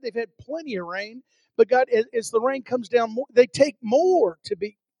They've had plenty of rain, but God, as the rain comes down, more, they take more to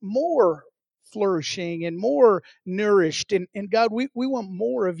be more flourishing and more nourished. And God, we want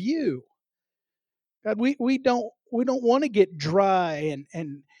more of you. God, we don't want to get dry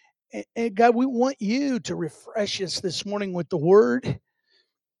and God, we want you to refresh us this morning with the word.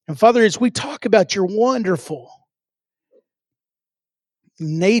 And Father, as we talk about your wonderful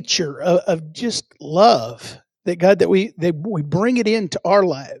nature of just love, that God, that we bring it into our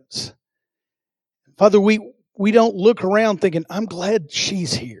lives. Father, we don't look around thinking, I'm glad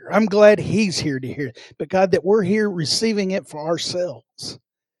she's here. I'm glad he's here to hear it. But God, that we're here receiving it for ourselves.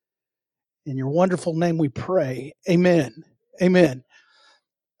 In your wonderful name we pray. Amen. Amen.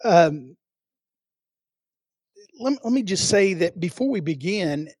 Um, let me just say that before we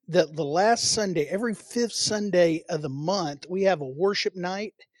begin, the last Sunday, every fifth Sunday of the month, we have a worship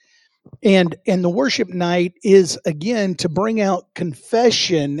night. And the worship night is again to bring out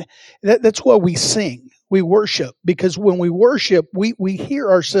confession. That's why we sing. We worship because when we worship, we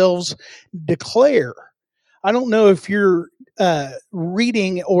hear ourselves declare. I don't know if you're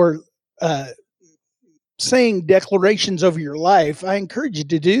reading or uh, saying declarations over your life. I encourage you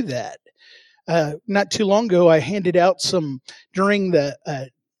to do that. Not too long ago, I handed out some during the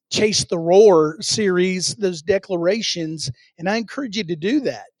Chase the Roar series, those declarations, and I encourage you to do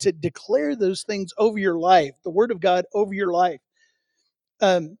that, to declare those things over your life, the Word of God over your life.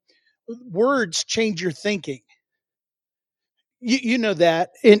 Um, Words change your thinking. You know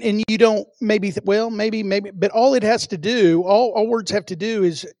that, and you don't maybe well maybe, but all it has to do, all words have to do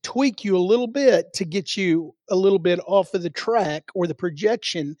is tweak you a little bit to get you a little bit off of the track or the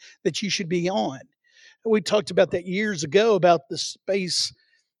projection that you should be on. We talked about that years ago about the space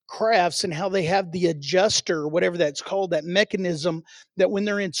crafts and how they have the adjuster, whatever that's called, that mechanism that when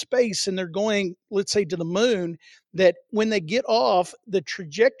they're in space and they're going, let's say, to the moon, that when they get off the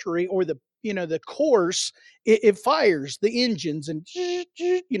trajectory or the course, it fires the engines and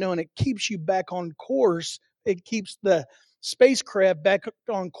and it keeps you back on course. It keeps the spacecraft back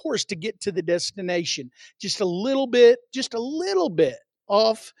on course to get to the destination. Just a little bit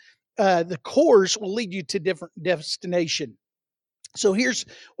off the course will lead you to different destination. So here's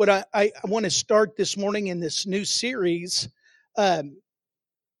what I want to start this morning in this new series um,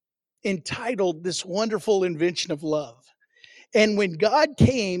 entitled This Wonderful Invention of Love. And when God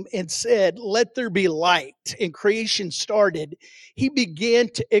came and said, let there be light, and creation started, he began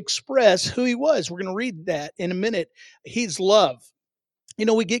to express who he was. We're going to read that in a minute. He's love.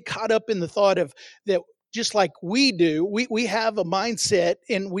 We get caught up in the thought of that, just like we do. We have a mindset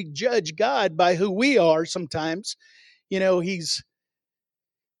and we judge God by who we are sometimes. He's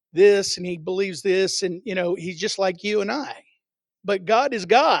this and he believes this, and he's just like you and I. But God is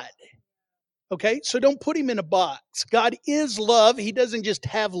God. Okay? So don't put him in a box. God is love. He doesn't just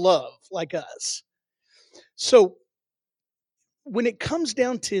have love like us. So when it comes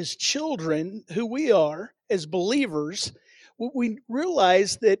down to his children, who we are as believers, we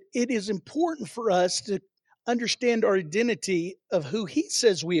realize that it is important for us to understand our identity of who he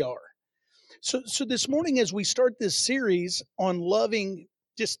says we are. So this morning, as we start this series on loving,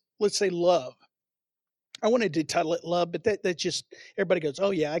 just let's say love. I wanted to title it love, but that just everybody goes,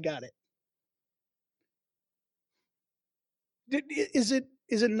 oh yeah, I got it. Is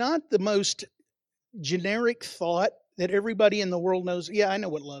it not the most generic thought that everybody in the world knows? Yeah, I know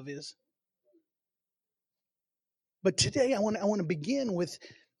what love is. But today I want to begin with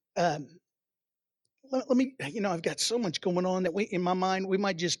um, let me I've got so much going on that we in my mind we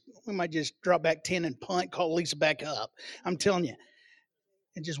might just drop back 10 and punt, call Lisa back up. I'm telling you,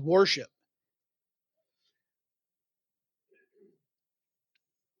 and just worship.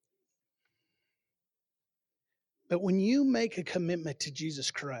 But when you make a commitment to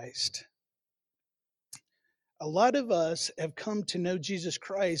Jesus Christ, a lot of us have come to know Jesus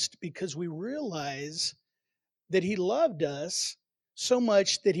Christ because we realize that he loved us so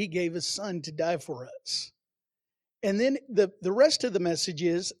much that he gave his son to die for us. And then the rest of the message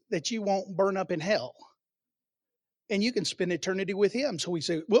is that you won't burn up in hell and you can spend eternity with him. So we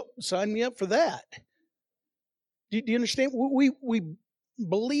say, well, sign me up for that. Do you understand? We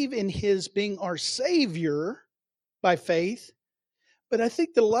believe in his being our savior by faith. But I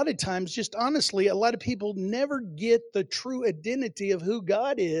think that a lot of times, just honestly, a lot of people never get the true identity of who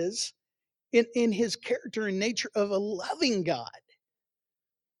God is in his character and nature of a loving God.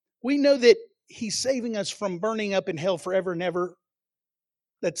 We know that he's saving us from burning up in hell forever and ever.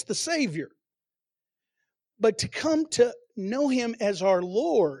 That's the Savior. But to come to know him as our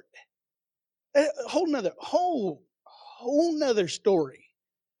Lord, a whole nother story.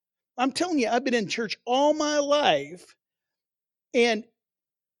 I'm telling you, I've been in church all my life, and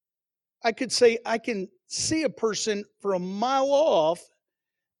I could say I can see a person from a mile off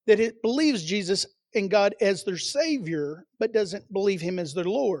that it believes Jesus and God as their Savior, but doesn't believe Him as their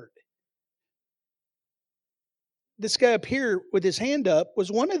Lord. This guy up here with his hand up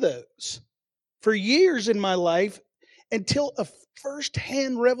was one of those. For years in my life, until a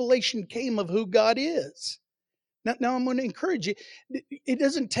first-hand revelation came of who God is. Now I'm going to encourage you. It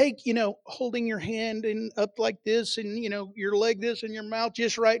doesn't take, holding your hand and up like this and, your leg this and your mouth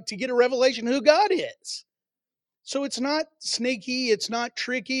just right to get a revelation of who God is. So it's not sneaky. It's not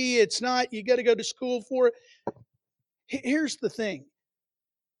tricky. It's not, you got to go to school for it. Here's the thing.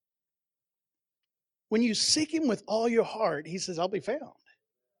 When you seek Him with all your heart, He says, I'll be found.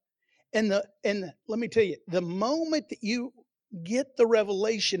 Let me tell you, the moment that you get the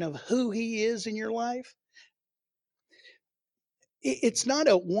revelation of who He is in your life, it's not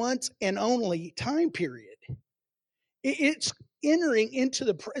a once and only time period. It's entering into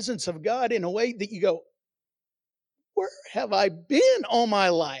the presence of God in a way that you go, where have I been all my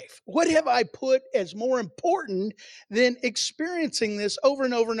life? What have I put as more important than experiencing this over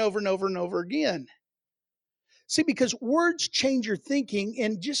and over and over and over and over again? See, because words change your thinking,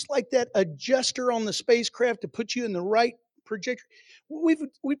 and just like that adjuster on the spacecraft to put you in the right trajectory,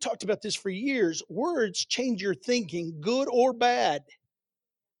 we've talked about this for years. Words change your thinking, good or bad.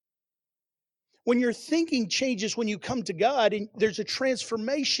 When your thinking changes when you come to God, and there's a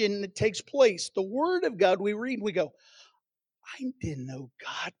transformation that takes place. The Word of God we read, we go, I didn't know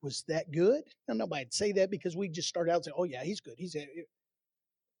God was that good. Now, nobody'd say that because we just start out saying, oh, yeah, He's good.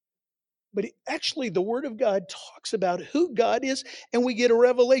 But actually, the Word of God talks about who God is, and we get a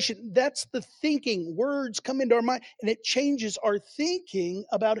revelation. That's the thinking. Words come into our mind, and it changes our thinking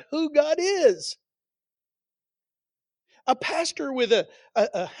about who God is. A pastor with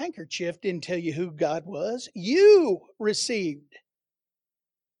a handkerchief didn't tell you who God was. You received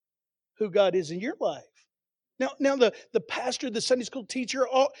who God is in your life. Now the pastor, the Sunday school teacher,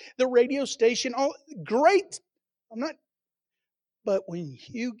 all the radio station, all great. I'm not, but when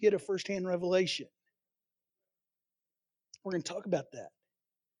you get a firsthand revelation, we're going to talk about that.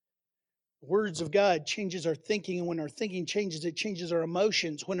 Words of God changes our thinking, and when our thinking changes, it changes our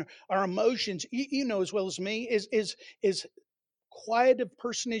emotions. When our emotions, you know as well as me, is quiet a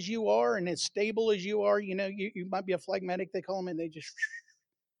person as you are and as stable as you are, you might be a phlegmatic, they call them, and they just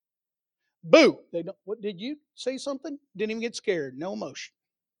boo. They don't. What did you say? Something? Didn't even get scared. No emotion.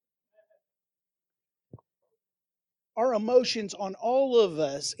 Our emotions on all of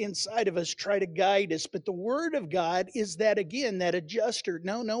us, inside of us, try to guide us, but the Word of God is that, again, that adjuster.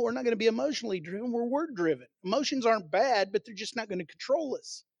 No, we're not going to be emotionally driven. We're word driven. Emotions aren't bad, but they're just not going to control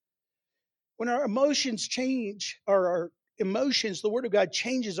us. When our emotions change, or our emotions, the Word of God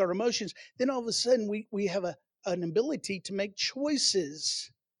changes our emotions, then all of a sudden we have an ability to make choices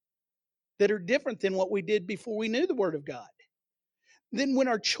that are different than what we did before we knew the Word of God. Then when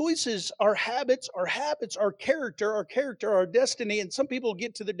our choices, our habits, our character, our destiny, and some people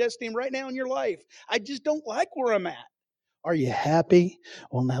get to their destiny right now in your life. I just don't like where I'm at. Are you happy?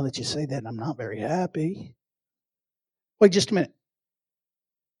 Well, now that you say that, I'm not very happy. Wait just a minute.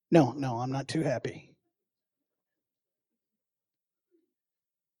 No, I'm not too happy.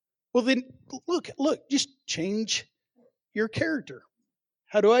 Well, then look, just change your character.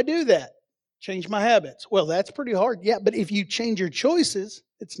 How do I do that? Change my habits. Well, that's pretty hard. Yeah, but if you change your choices,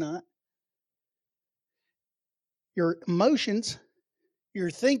 it's not. Your emotions,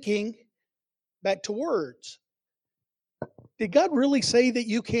 your thinking, back to words. Did God really say that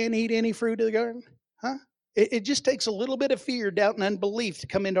you can't eat any fruit of the garden? Huh? It just takes a little bit of fear, doubt, and unbelief to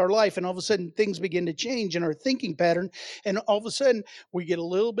come into our life, and all of a sudden things begin to change in our thinking pattern, and all of a sudden we get a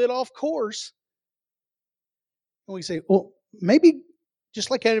little bit off course, and we say, well, maybe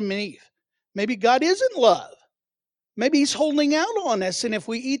just like Adam and Eve, maybe God isn't love. Maybe He's holding out on us, and if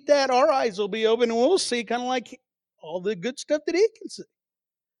we eat that, our eyes will be open, and we'll see kind of like all the good stuff that He can see.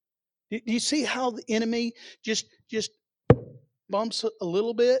 Do you see how the enemy just bumps a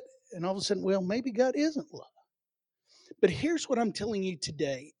little bit, and all of a sudden, well, maybe God isn't love. But here's what I'm telling you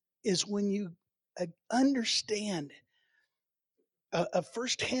today is when you understand a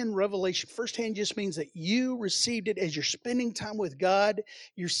firsthand revelation. Firsthand just means that you received it as you're spending time with God.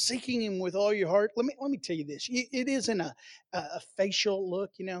 You're seeking Him with all your heart. Let me tell you this. It isn't a facial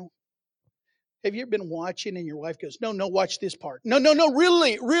look. Have you ever been watching and your wife goes, no, watch this part. No,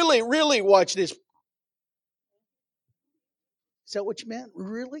 really watch this. Is that what you meant?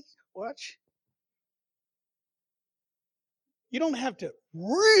 Really? Watch? You don't have to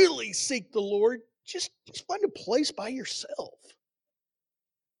really seek the Lord. Just find a place by yourself.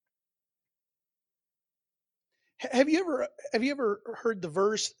 Have you ever heard the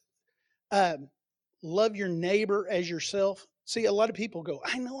verse, Um, love your neighbor as yourself. See, a lot of people go,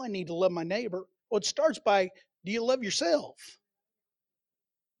 I know I need to love my neighbor. Well, it starts by, do you love yourself?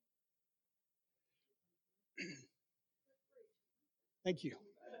 Thank you.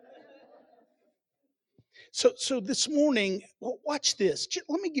 So this morning, watch this.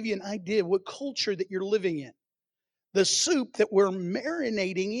 Let me give you an idea of what culture that you're living in. The soup that we're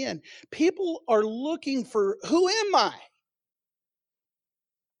marinating in. People are looking for, who am I?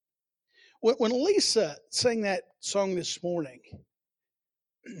 When Lisa sang that song this morning,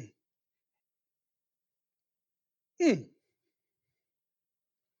 mm,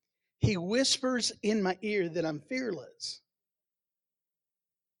 he whispers in my ear that I'm fearless.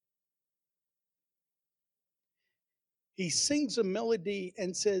 He sings a melody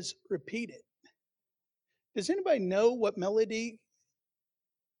and says, repeat it. Does anybody know what melody?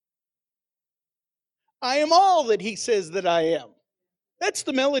 I am all that he says that I am. That's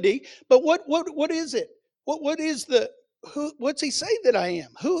the melody. But what is it? What is the who what's he say that I am?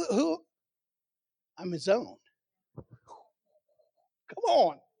 Who I'm his own. Come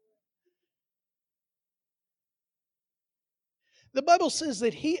on. The Bible says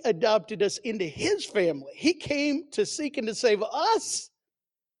that he adopted us into his family. He came to seek and to save us.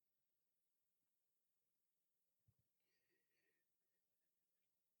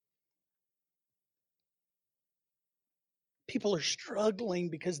 People are struggling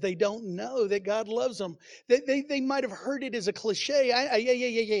because they don't know that God loves them. They might have heard it as a cliche.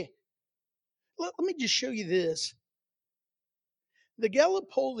 Yeah. Let me just show you this. The Gallup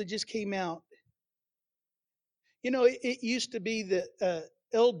poll that just came out, it used to be the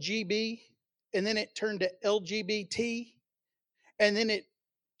LGB, and then it turned to LGBT, and then it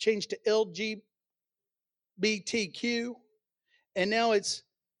changed to LGBTQ, and now it's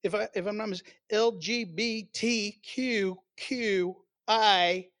if I'm not mistaken,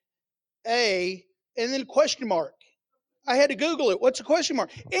 LGBTQQIA, and then question mark. I had to Google it. What's a question mark?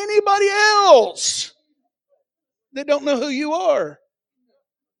 Anybody else that don't know who you are?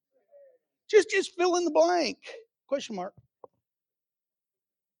 Just fill in the blank. Question mark.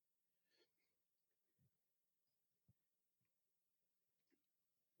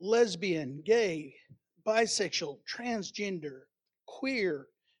 Lesbian, gay, bisexual, transgender, queer.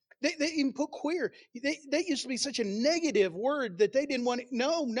 They even put queer. That used to be such a negative word that they didn't want it.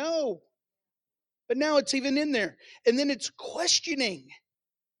 No. But now it's even in there. And then it's questioning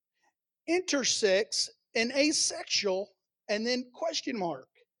intersex and asexual, and then question mark.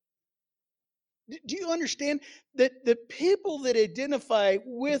 Do you understand that the people that identify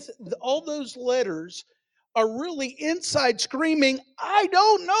with all those letters are really inside screaming, I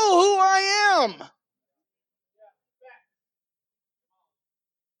don't know who I am?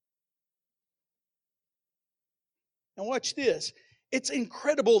 Now, watch this. It's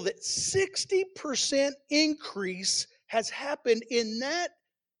incredible that 60% increase has happened in that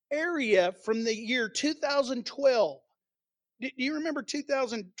area from the year 2012. Do you remember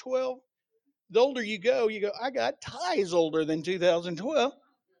 2012? The older you go, I got ties older than 2012.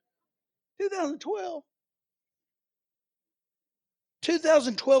 2012.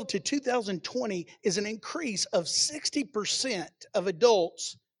 2012 to 2020 is an increase of 60% of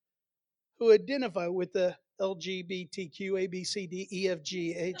adults who identify with the LGBTQ,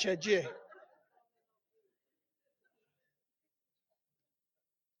 ABCDEFGHIJ.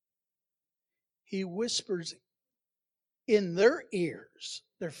 He whispers in their ears,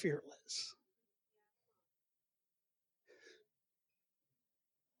 they're fearless.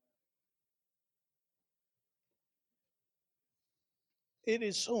 It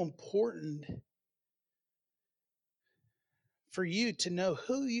is so important for you to know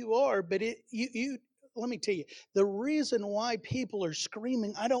who you are, but you let me tell you, the reason why people are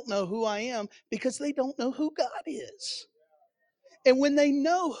screaming, I don't know who I am, because they don't know who God is. And when they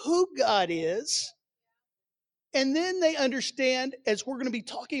know who God is, and then they understand, as we're going to be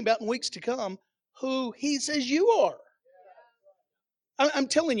talking about in weeks to come, who He says you are. I'm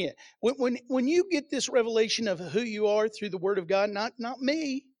telling you, when you get this revelation of who you are through the Word of God, not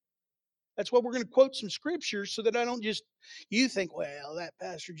me. That's why we're going to quote some scriptures so that I don't just you think, well, that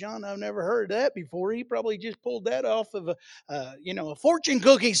Pastor John, I've never heard that before. He probably just pulled that off of a fortune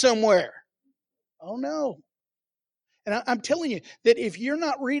cookie somewhere. Oh no! And I'm telling you that if you're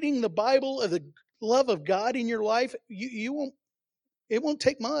not reading the Bible of the love of God in your life, you won't. It won't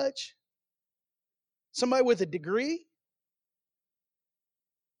take much. Somebody with a degree,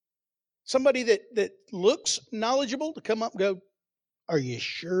 somebody that looks knowledgeable to come up and go, are you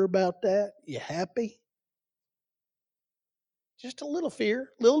sure about that? You happy? Just a little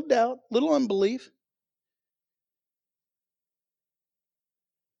fear, little doubt, little unbelief.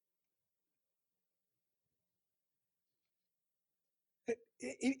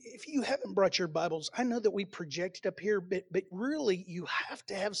 if you haven't brought your Bibles, I know that we project it up here, but really you have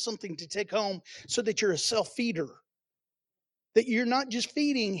to have something to take home so that you're a self feeder. That you're not just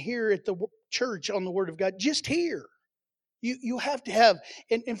feeding here at the church on the Word of God, just here. You have to have,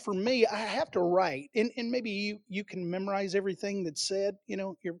 and for me, I have to write, and maybe you can memorize everything that's said.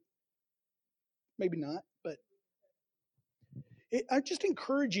 You're maybe not, but I just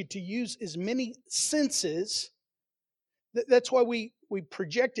encourage you to use as many senses. That's why we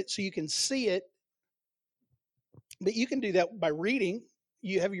project it so you can see it, but you can do that by reading.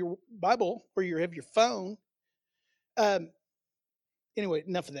 You have your Bible or you have your phone. Um, anyway,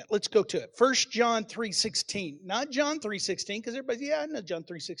 enough of that. Let's go to it. 1 John 3:16, not John 3:16, because everybody, yeah, I know John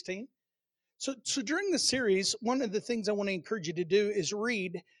 3:16. So during the series, one of the things I want to encourage you to do is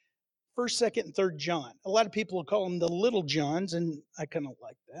read First, Second, and Third John. A lot of people will call them the Little Johns, and I kind of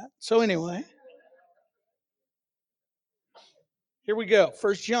like that. So anyway, here we go.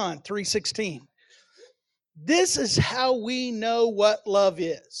 1 John 3:16. This is how we know what love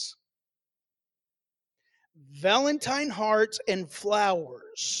is. Valentine hearts and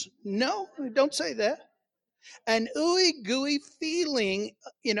flowers. No, don't say that. An ooey gooey feeling,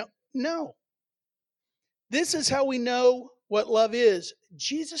 no. This is how we know what love is.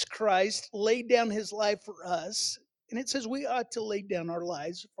 Jesus Christ laid down his life for us, and it says we ought to lay down our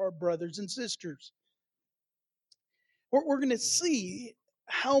lives for our brothers and sisters. We're going to see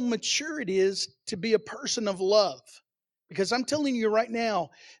how mature it is to be a person of love. Because I'm telling you right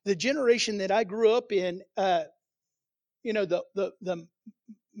now, the generation that I grew up in, the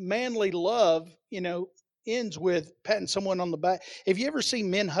manly love, ends with patting someone on the back. If you ever see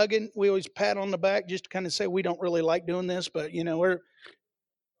men hugging, we always pat on the back just to kind of say we don't really like doing this, but we're.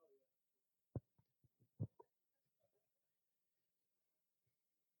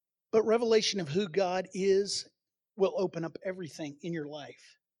 But revelation of who God is will open up everything in your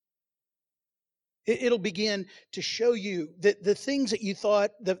life. It'll begin to show you that the things that you thought,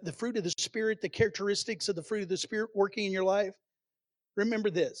 the fruit of the Spirit, the characteristics of the fruit of the Spirit working in your life.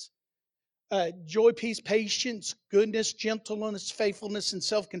 Remember this: joy, peace, patience, goodness, gentleness, faithfulness, and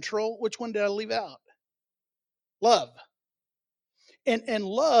self-control. Which one did I leave out? Love. And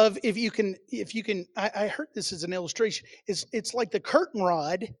love, if you can, I heard this as an illustration. It's like the curtain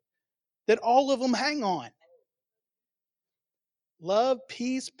rod that all of them hang on. Love,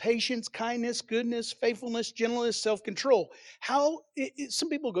 peace, patience, kindness, goodness, faithfulness, gentleness, self-control. Some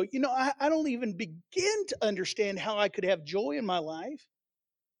people go, I don't even begin to understand how I could have joy in my life.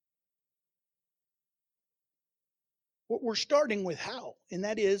 We're starting with how, and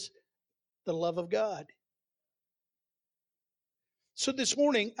that is the love of God. So this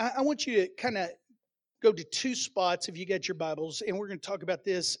morning, I want you to kind of go to two spots if you got your Bibles, and we're going to talk about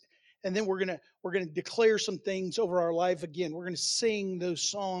this, and then we're going to declare some things over our life again. We're going to sing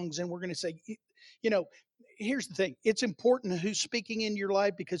those songs, and we're going to say, here's the thing: it's important who's speaking in your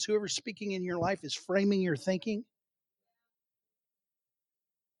life, because whoever's speaking in your life is framing your thinking.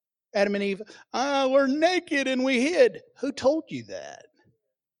 Adam and Eve, we're naked and we hid. Who told you that?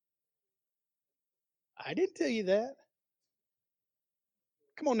 I didn't tell you that.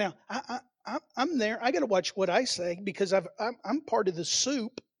 Come on now. I'm there. I got to watch what I say, because I'm part of the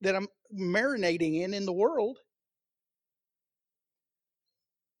soup that I'm marinating in the world.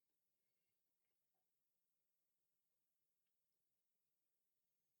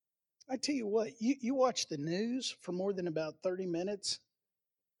 I tell you what, you watch the news for more than about 30 minutes,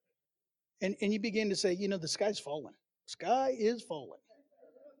 and you begin to say, the sky's falling. Sky is falling.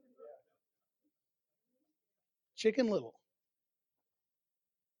 Chicken Little.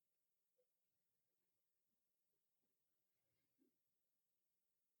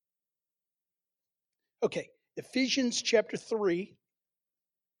 Okay, Ephesians chapter 3,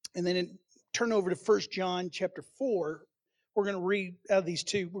 and then turn over to 1 John chapter 4. We're going to read out of these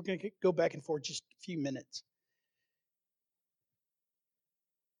two. We're going to go back and forth just a few minutes.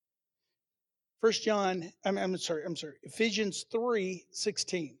 I'm sorry, Ephesians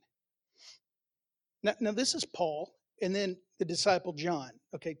 3:16. Now this is Paul, and then the disciple John.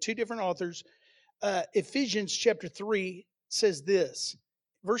 Okay, two different authors. Ephesians chapter 3 says this,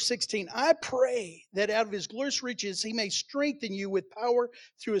 verse 16: I pray that out of his glorious riches he may strengthen you with power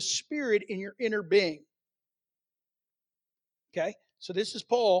through his Spirit in your inner being. Okay, so this is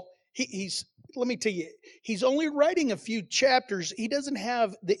Paul. He's, let me tell you, he's only writing a few chapters. He doesn't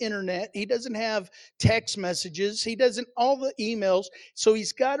have the internet. He doesn't have text messages. He doesn't all the emails. So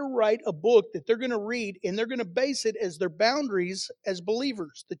he's got to write a book that they're going to read, and they're going to base it as their boundaries as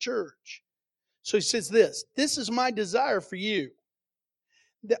believers, the church. So he says this is my desire for you.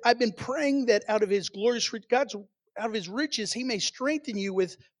 That I've been praying that out of his glorious, out of his riches, he may strengthen you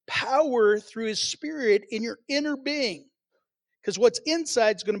with power through his Spirit in your inner being. Because what's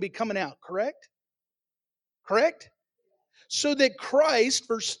inside is going to be coming out, correct? Correct? So that Christ,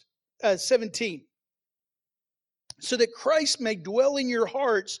 verse 17, so that Christ may dwell in your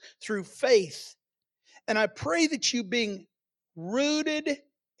hearts through faith. And I pray that you, being rooted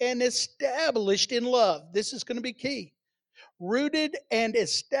and established in love, this is going to be key, rooted and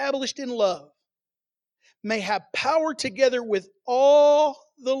established in love, may have power together with all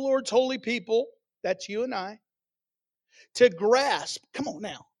the Lord's holy people, that's you and I, to grasp. Come on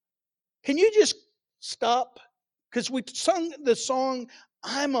now. Can you just stop? Because we sung the song,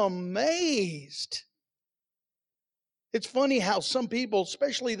 I'm amazed. It's funny how some people,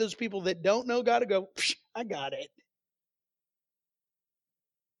 especially those people that don't know God, go, I got it.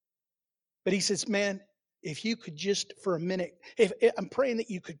 But he says, man, if you could just for a minute, I'm praying that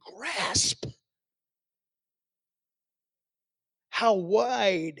you could grasp how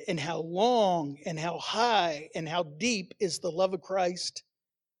wide and how long and how high and how deep is the love of Christ.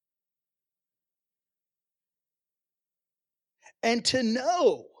 And to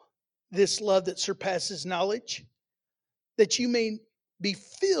know this love that surpasses knowledge, that you may be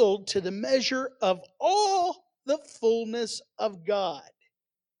filled to the measure of all the fullness of God.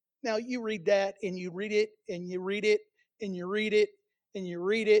 Now you read that and you read it and you read it and you read it and you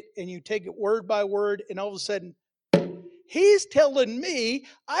read it and you take it word by word, and all of a sudden, he's telling me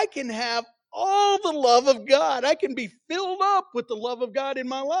I can have all the love of God. I can be filled up with the love of God in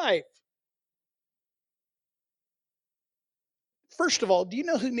my life. First of all, do you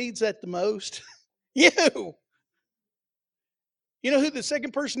know who needs that the most? You. You know who the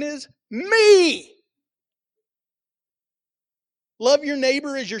second person is? Me. Love your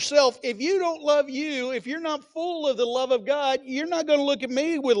neighbor as yourself. If you don't love you, if you're not full of the love of God, you're not going to look at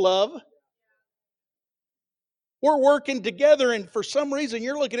me with love. We're working together, and for some reason,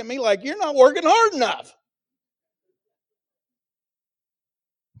 you're looking at me like you're not working hard enough.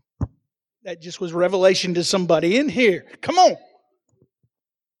 That just was revelation to somebody in here. Come on.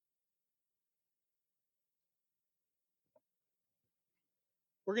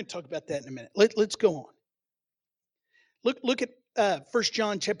 We're going to talk about that in a minute. Let's go on. Look at 1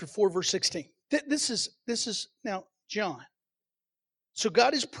 John chapter 4, verse 16. This is now John. So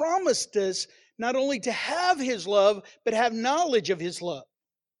God has promised us not only to have his love, but have knowledge of his love.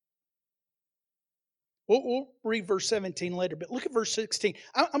 We'll read verse 17 later, but look at verse 16.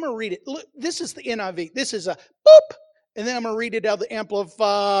 I'm going to read it. Look, this is the NIV. This is a boop, and then I'm going to read it out of the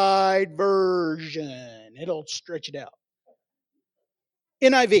Amplified Version. It'll stretch it out.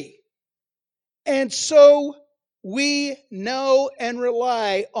 NIV. And so we know and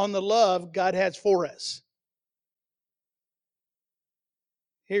rely on the love God has for us.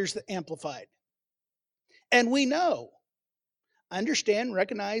 Here's the Amplified. And we know, understand,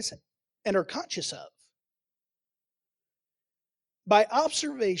 recognize, and are conscious of, by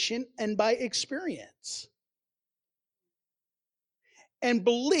observation and by experience. And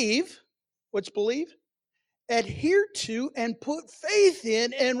believe, what's believe? Adhere to and put faith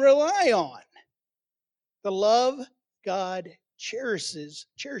in and rely on the love God cherishes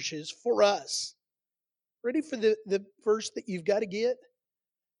for us. Ready for the verse that you've got to get?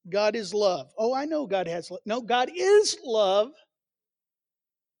 God is love. Oh, I know God has love. No, God is love.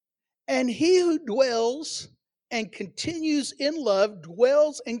 And he who dwells and continues in love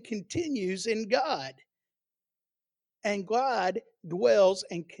dwells and continues in God. And God dwells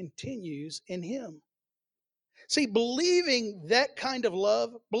and continues in him. See, believing that kind of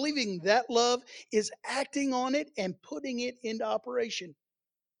love, believing that love is acting on it and putting it into operation.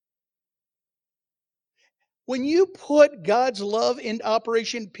 When you put God's love into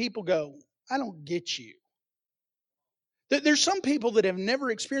operation, people go, I don't get you. There's some people that have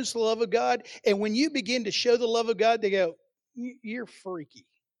never experienced the love of God, and when you begin to show the love of God, they go, you're freaky.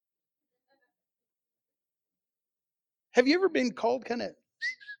 Have you ever been called kind of,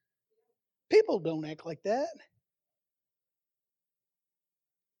 people don't act like that.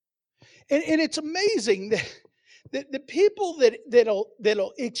 And it's amazing that the people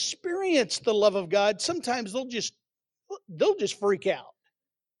that'll experience the love of God, sometimes they'll just freak out.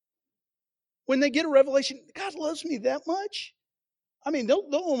 When they get a revelation, God loves me that much. I mean, they'll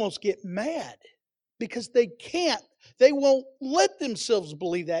almost get mad because they won't let themselves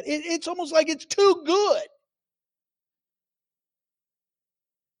believe that. It's almost like it's too good.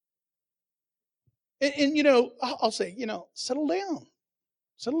 And I'll say, settle down,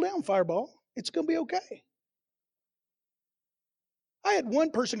 Fireball. It's going to be okay. I had one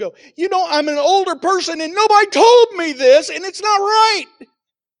person go, I'm an older person and nobody told me this and it's not right.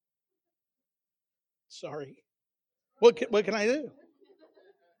 Sorry. What can I do?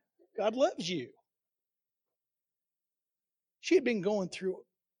 God loves you. She had been going through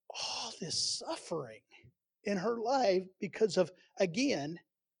all this suffering in her life because of, again,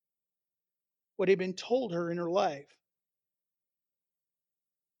 what had been told her in her life.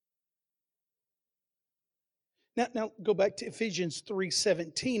 Now go back to Ephesians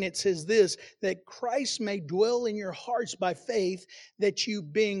 3:17. It says this, that Christ may dwell in your hearts by faith, that you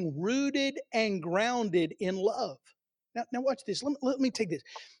being rooted and grounded in love. Now watch this. Let me take this.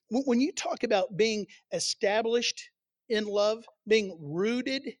 When you talk about being established in love, being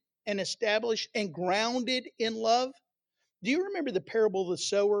rooted and established and grounded in love, do you remember the parable of the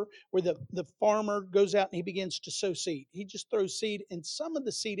sower where the farmer goes out and he begins to sow seed? He just throws seed, and some of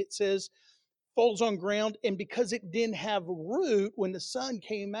the seed, it says, falls on ground, and because it didn't have root, when the sun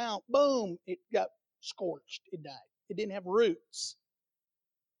came out, boom, it got scorched. It died. It didn't have roots.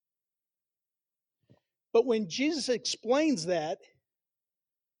 But when Jesus explains that,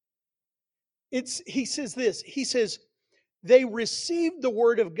 he says this. He says, they received the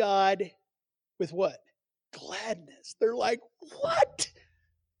word of God with what? Gladness. They're like, what?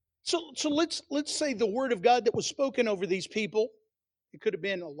 So let's say the word of God that was spoken over these people. It could have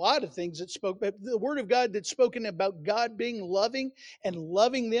been a lot of things that spoke, but the word of God that's spoken about God being loving and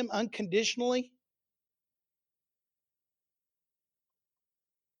loving them unconditionally.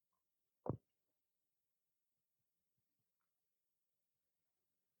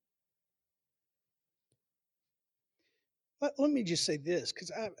 Let me just say this, because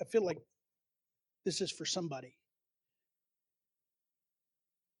I feel like this is for somebody.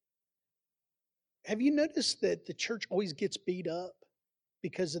 Have you noticed that the church always gets beat up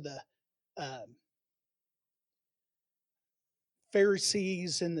because of the um,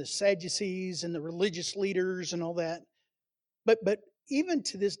 Pharisees and the Sadducees and the religious leaders and all that? But even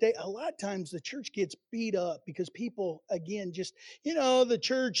to this day, a lot of times the church gets beat up because people, again, just, the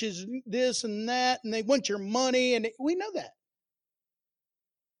church is this and that, and they want your money, and we know that.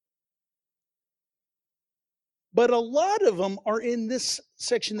 But a lot of them are in this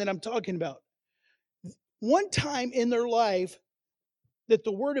section that I'm talking about. One time in their life that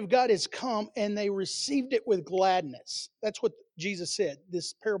the word of God has come and they received it with gladness. That's what Jesus said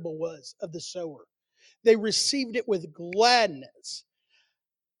this parable was of the sower. They received it with gladness.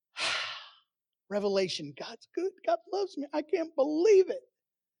 Revelation, God's good. God loves me. I can't believe it.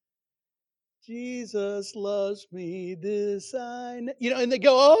 Jesus loves me, this I know. And they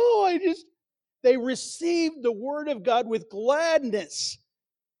go, they received the word of God with gladness.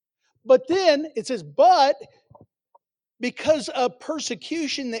 But then it says, but because of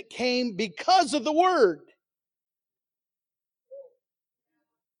persecution that came because of the word.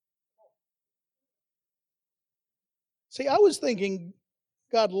 See, I was thinking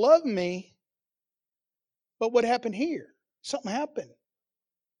God loved me, but what happened here? Something happened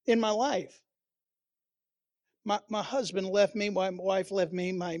in my life. My husband left me, my wife left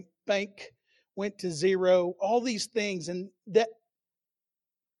me, my bank went to zero, all these things, and that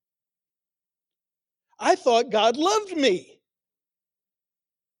I thought God loved me.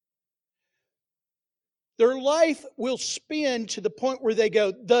 Their life will spin to the point where they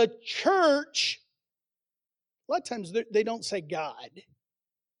go, the church. A lot of times they don't say God.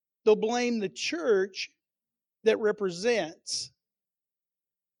 They'll blame the church that represents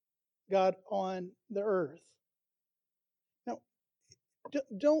God on the earth. Now,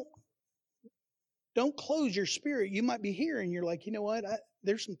 don't don't close your spirit. You might be here and you're like, you know what?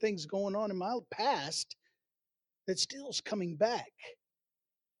 There's some things going on in my past that still is coming back,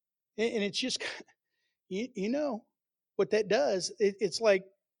 and it's just you know what that does. It's like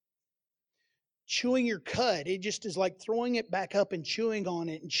chewing your cud. It just is like throwing it back up and chewing on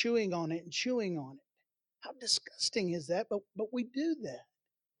it and chewing on it and chewing on it. How disgusting is that? But we do that.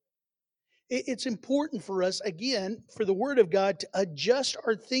 It's important for us, again, for the Word of God to adjust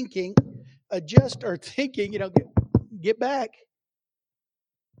our thinking, get back.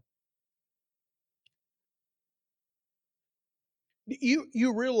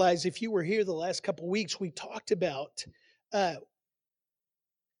 You realize, if you were here the last couple of weeks, we talked about uh,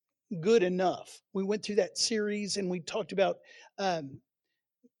 good enough. We went through that series and we talked about um,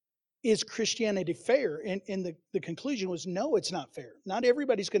 is Christianity fair? And the conclusion was no, it's not fair. Not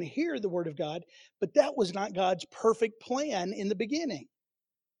everybody's going to hear the Word of God, but that was not God's perfect plan in the beginning.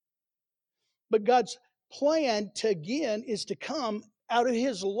 But God's plan again is to come out of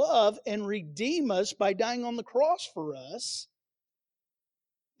His love and redeem us by dying on the cross for us,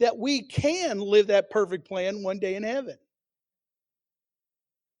 that we can live that perfect plan one day in heaven.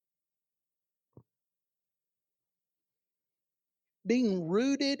 Being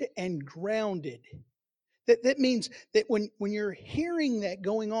rooted and grounded. That means that when you're hearing that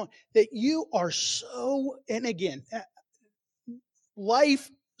going on, that you are so, and again, life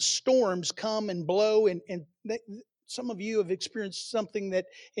storms come and blow, and some of you have experienced something that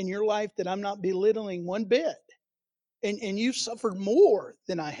in your life that I'm not belittling one bit, and you've suffered more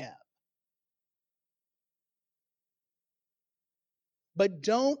than I have. But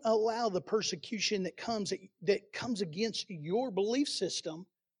don't allow the persecution that comes against your belief system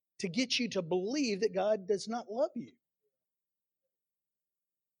to get you to believe that God does not love you.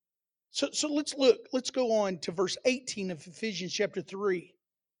 So let's go on to verse 18 of Ephesians chapter 3.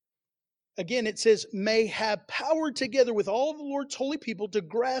 Again, it says, may have power together with all the Lord's holy people to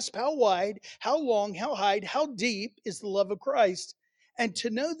grasp how wide, how long, how high, how deep is the love of Christ, and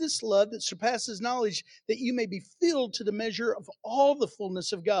to know this love that surpasses knowledge, that you may be filled to the measure of all the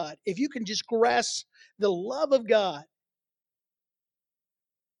fullness of God. If you can just grasp the love of God,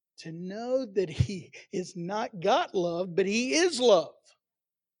 to know that He is not got love, but He is love.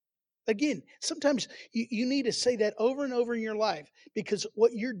 Again, sometimes you need to say that over and over in your life, because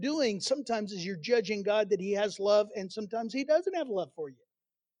what you're doing sometimes is you're judging God that He has love, and sometimes He doesn't have love for you.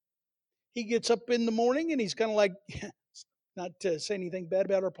 He gets up in the morning and he's kind of like, not to say anything bad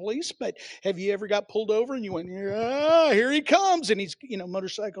about our police, but have you ever got pulled over and you went, here he comes, and he's,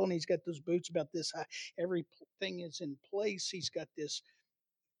 motorcycle, and he's got those boots about this high. Everything is in place. He's got this.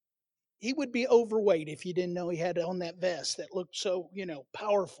 He would be overweight if you didn't know he had on that vest that looked so,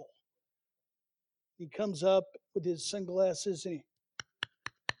 powerful. He comes up with his sunglasses and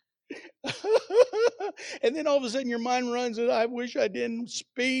and then all of a sudden your mind runs, and I wish I didn't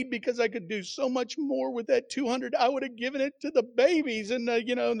speed because I could do so much more with that 200. I would have given it to the babies in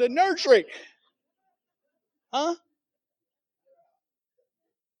the nursery. Huh?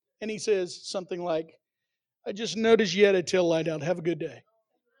 And he says something like, I just noticed you had a tail light out. Have a good day.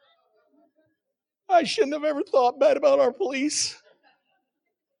 I shouldn't have ever thought bad about our police.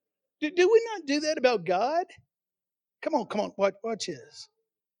 Do we not do that about God? Come on, watch this.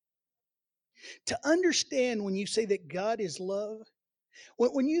 To understand when you say that God is love,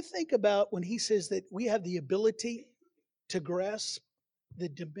 when you think about when He says that we have the ability to grasp the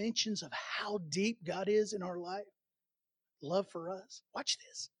dimensions of how deep God is in our life, love for us, watch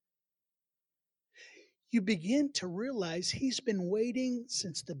this. You begin to realize He's been waiting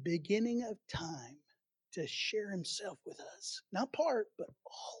since the beginning of time to share Himself with us. Not part, but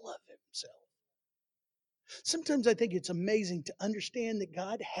all of Himself. Sometimes I think it's amazing to understand that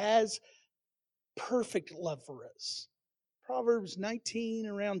God has perfect love for us. Proverbs 19,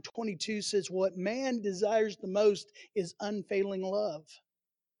 around 22 says, what man desires the most is unfailing love.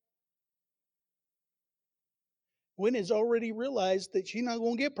 Gwen has already realized that she's not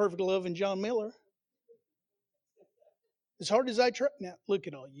going to get perfect love in John Miller. As hard as I try. Now, look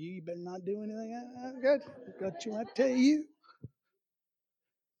at all you. You better not do anything. I got you. I tell you.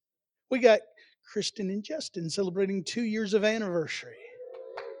 We got Kristen and Justin celebrating 2 years of anniversary.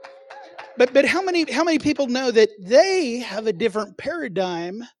 But how many people know that they have a different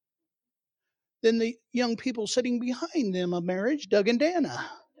paradigm than the young people sitting behind them of marriage, Doug and Dana?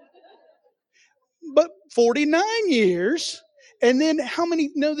 But 49 years. And then how many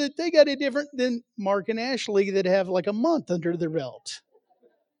know that they got a different than Mark and Ashley that have like a month under their belt?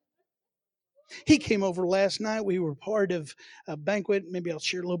 He came over last night. We were part of a banquet. Maybe I'll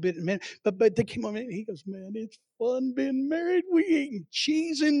share a little bit in a minute. But they came over and he goes, man, it's fun being married. We eating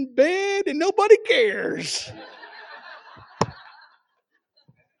cheese in bed and nobody cares.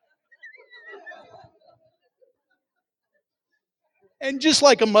 And just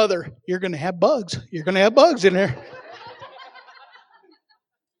like a mother, you're going to have bugs. You're going to have bugs in there.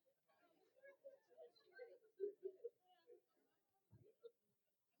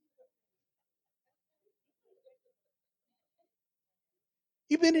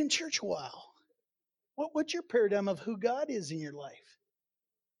 You've been in church a while. What's your paradigm of who God is in your life?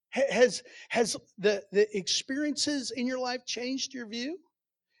 Has the experiences in your life changed your view?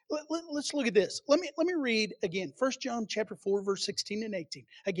 Let's look at this. Let me read again. 1 John chapter 4, verse 16 and 18.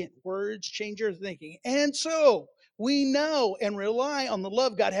 Again, words change our thinking. And so we know and rely on the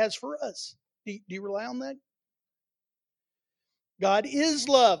love God has for us. Do you rely on that? God is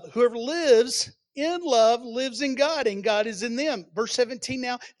love. Whoever lives in love lives in God, and God is in them. Verse 17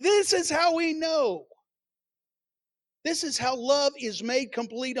 now. This is how we know. This is how love is made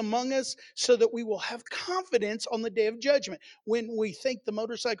complete among us, so that we will have confidence on the day of judgment. When we think the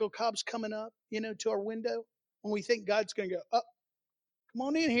motorcycle cop's coming up, to our window, when we think God's going to go, oh, come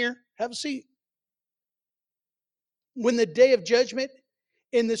on in here, have a seat. When the day of judgment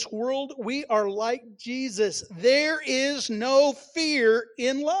in this world, we are like Jesus. There is no fear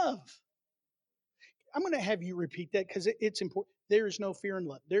in love. I'm going to have you repeat that because it's important. There is no fear in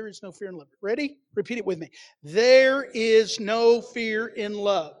love. There is no fear in love. Ready? Repeat it with me. There is no fear in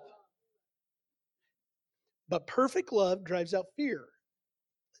love. But perfect love drives out fear.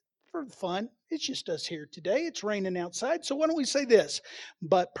 For fun, it's just us here today. It's raining outside. So why don't we say this?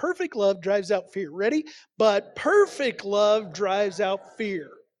 But perfect love drives out fear. Ready? But perfect love drives out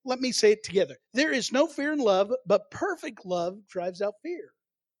fear. Let me say it together. There is no fear in love, but perfect love drives out fear.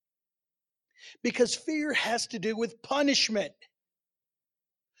 Because fear has to do with punishment.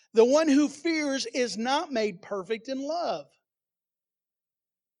 The one who fears is not made perfect in love.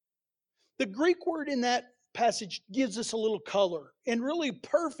 The Greek word in that passage gives us a little color. And really,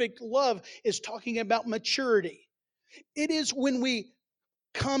 perfect love is talking about maturity. It is when we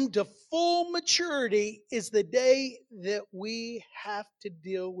come to full maturity, is the day that we have to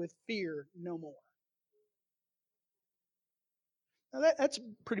deal with fear no more. Now, that's a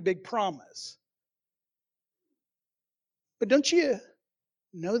pretty big promise. But don't you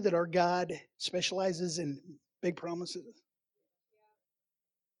know that our God specializes in big promises?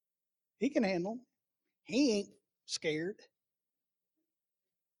 He can handle them. He ain't scared.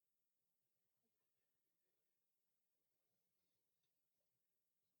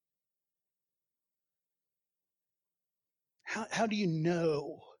 How do you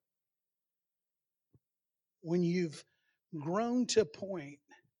know when you've grown to a point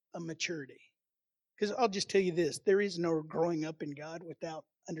of maturity? Because I'll just tell you this, there is no growing up in God without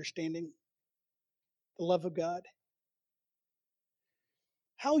understanding the love of God.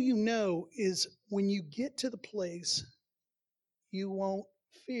 How you know is when you get to the place you won't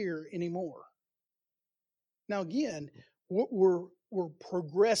fear anymore. Now again, we're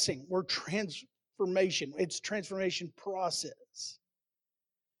progressing. We're transformation. It's transformation process.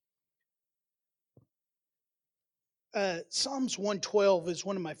 Psalms 112 is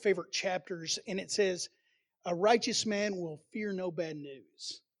one of my favorite chapters, and it says, "A righteous man will fear no bad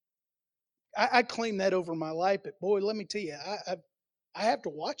news." I claim that over my life, but boy, let me tell you, I have to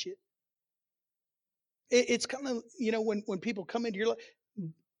watch it. It's kind of, when people come into your life,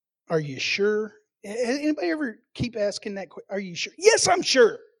 are you sure? Anybody ever keep asking that? Are you sure? Yes, I'm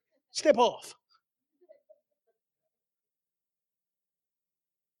sure. Step off.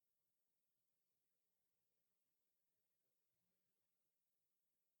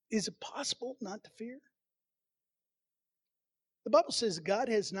 Is it possible not to fear? The Bible says God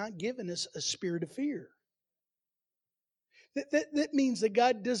has not given us a spirit of fear. That means that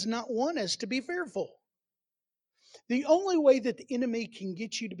God does not want us to be fearful. The only way that the enemy can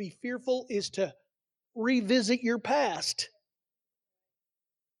get you to be fearful is to revisit your past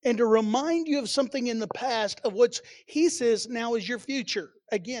and to remind you of something in the past of what he says now is your future.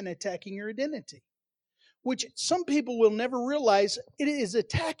 Again, attacking your identity, which some people will never realize it is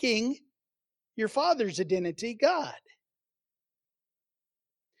attacking your father's identity, God.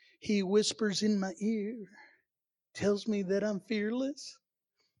 He whispers in my ear, tells me that I'm fearless.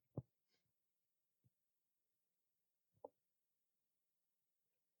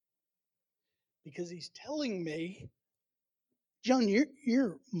 Because he's telling me, John,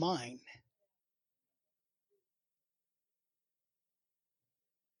 you're mine.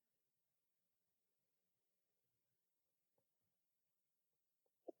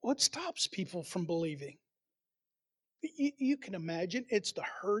 What stops people from believing? You can imagine it's the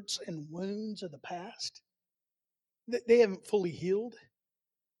hurts and wounds of the past that they haven't fully healed.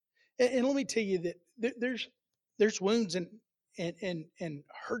 And let me tell you that there's wounds and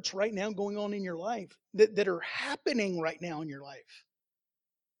hurts right now going on in your life that are happening right now in your life.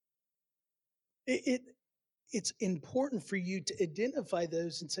 It it's important for you to identify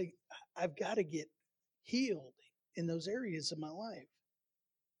those and say, I've got to get healed in those areas of my life.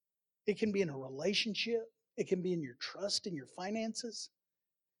 It can be in a relationship, it can be in your trust in your finances,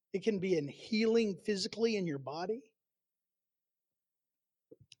 it can be in healing physically in your body.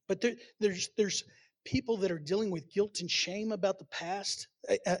 But there's people that are dealing with guilt and shame about the past,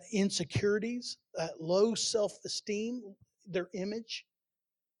 insecurities, low self-esteem, their image,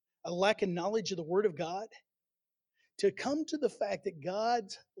 a lack of knowledge of the Word of God. To come to the fact that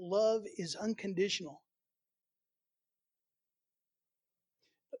God's love is unconditional.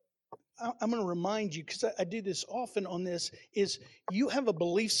 I'm going to remind you, because I do this often on this, is you have a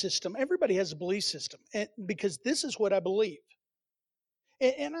belief system. Everybody has a belief system, and because this is what I believe.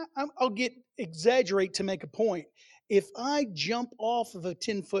 And I'll get exaggerate to make a point. If I jump off of a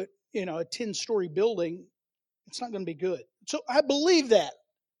 10-foot, a 10-story building, it's not going to be good. So I believe that.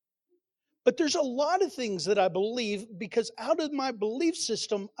 But there's a lot of things that I believe because out of my belief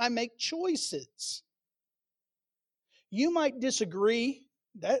system, I make choices. You might disagree.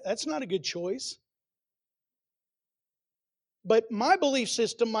 That's not a good choice. But my belief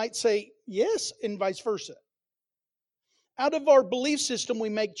system might say yes, and vice versa. Out of our belief system, we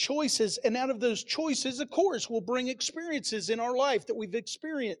make choices, and out of those choices, of course, will bring experiences in our life that we've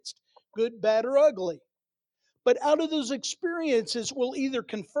experienced, good, bad, or ugly. But out of those experiences will either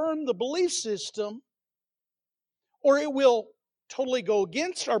confirm the belief system, or it will totally go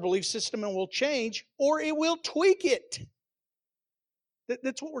against our belief system and will change, or it will tweak it.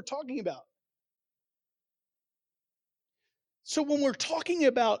 That's what we're talking about. So when we're talking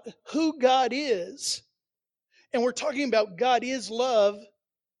about who God is, and we're talking about God is love,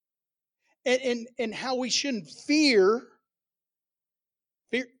 and how we shouldn't fear,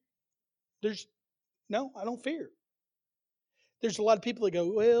 there's no, I don't fear. There's a lot of people that go,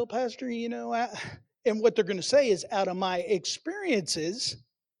 well, Pastor, and what they're going to say is, out of my experiences,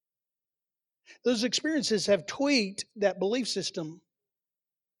 those experiences have tweaked that belief system.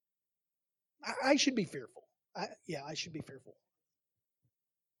 I should be fearful. I should be fearful.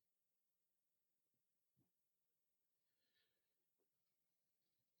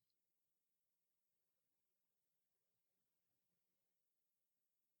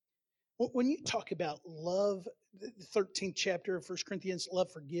 When you talk about love, the 13th chapter of 1 Corinthians,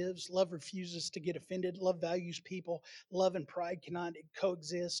 love forgives, love refuses to get offended, love values people, love and pride cannot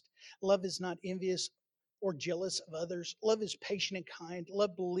coexist, love is not envious or jealous of others, love is patient and kind,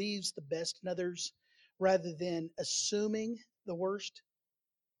 love believes the best in others rather than assuming the worst,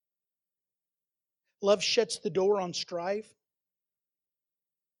 love shuts the door on strife,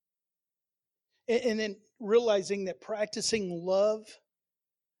 and then realizing that practicing love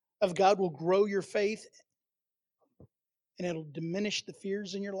of God will grow your faith and it'll diminish the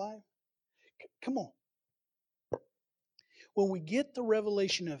fears in your life. Come on. When we get the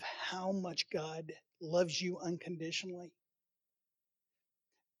revelation of how much God loves you unconditionally,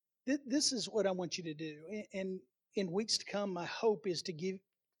 this is what I want you to do. And in weeks to come, my hope is to give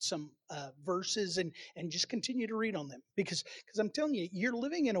some verses and just continue to read on them, because I'm telling you, you're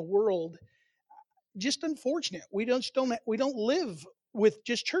living in a world just unfortunate. We don't live with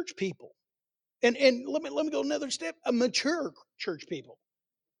just church people. And let me go another step, a mature church people.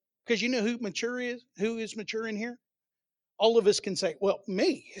 Because you know who is mature in here? All of us can say, well,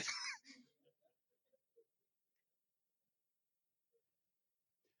 me.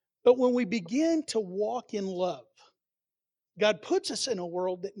 But when we begin to walk in love, God puts us in a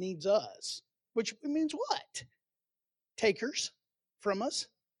world that needs us, which means what? Takers from us.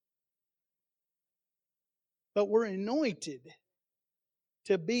 But we're anointed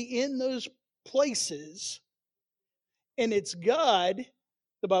to be in those places, and it's God,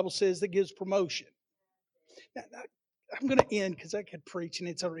 the Bible says, that gives promotion. Now, I'm going to end because I could preach, and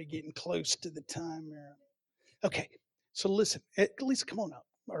it's already getting close to the time. Okay, so listen, at least come on up,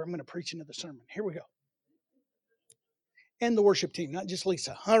 or I'm going to preach another sermon. Here we go. And the worship team, not just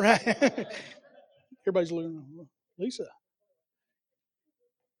Lisa. All right. Everybody's looking. Lisa.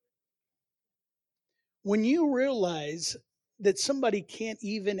 When you realize that somebody can't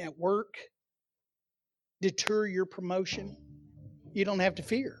even at work deter your promotion, you don't have to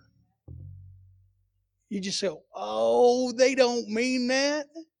fear. You just go, oh, they don't mean that.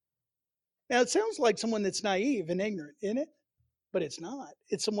 Now, it sounds like someone that's naive and ignorant, isn't it? But it's not.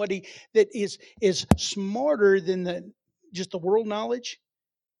 It's somebody that is smarter than just the world knowledge,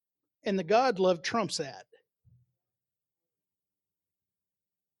 and the God love trumps that.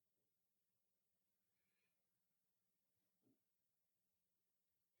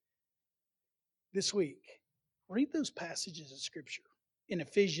 This week, read those passages of Scripture in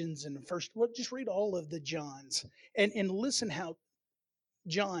Ephesians and the first. Well, just read all of the Johns and listen how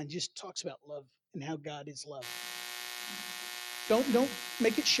John just talks about love and how God is love. Don't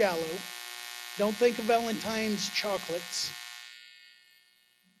make it shallow. Don't think of Valentine's chocolates,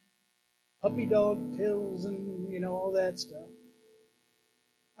 puppy dog pills, and all that stuff.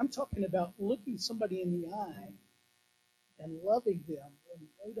 I'm talking about looking somebody in the eye and loving them when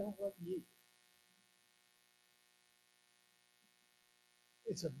they don't love you.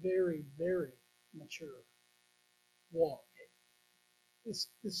 It's a very, very mature walk.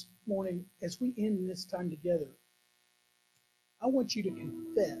 This morning, as we end this time together, I want you to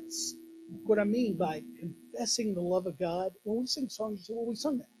confess. What I mean by confessing the love of God, when we sing songs, you say, well, we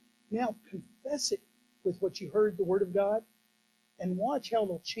sung that. Now confess it with what you heard, the Word of God, and watch how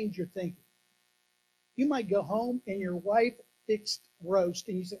it'll change your thinking. You might go home and your wife fixed roast,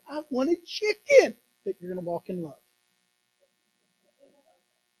 and you say, I wanted chicken, but you're going to walk in love.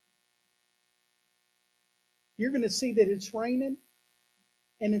 You're going to see that it's raining,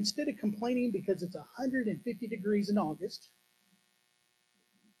 and instead of complaining because it's 150 degrees in August,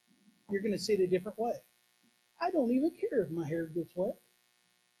 you're going to see it a different way. I don't even care if my hair gets wet.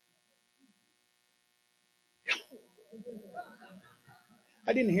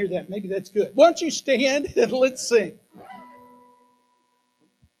 I didn't hear that. Maybe that's good. Why don't you stand and let's sing?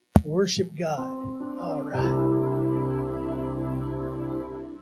 Worship God. All right.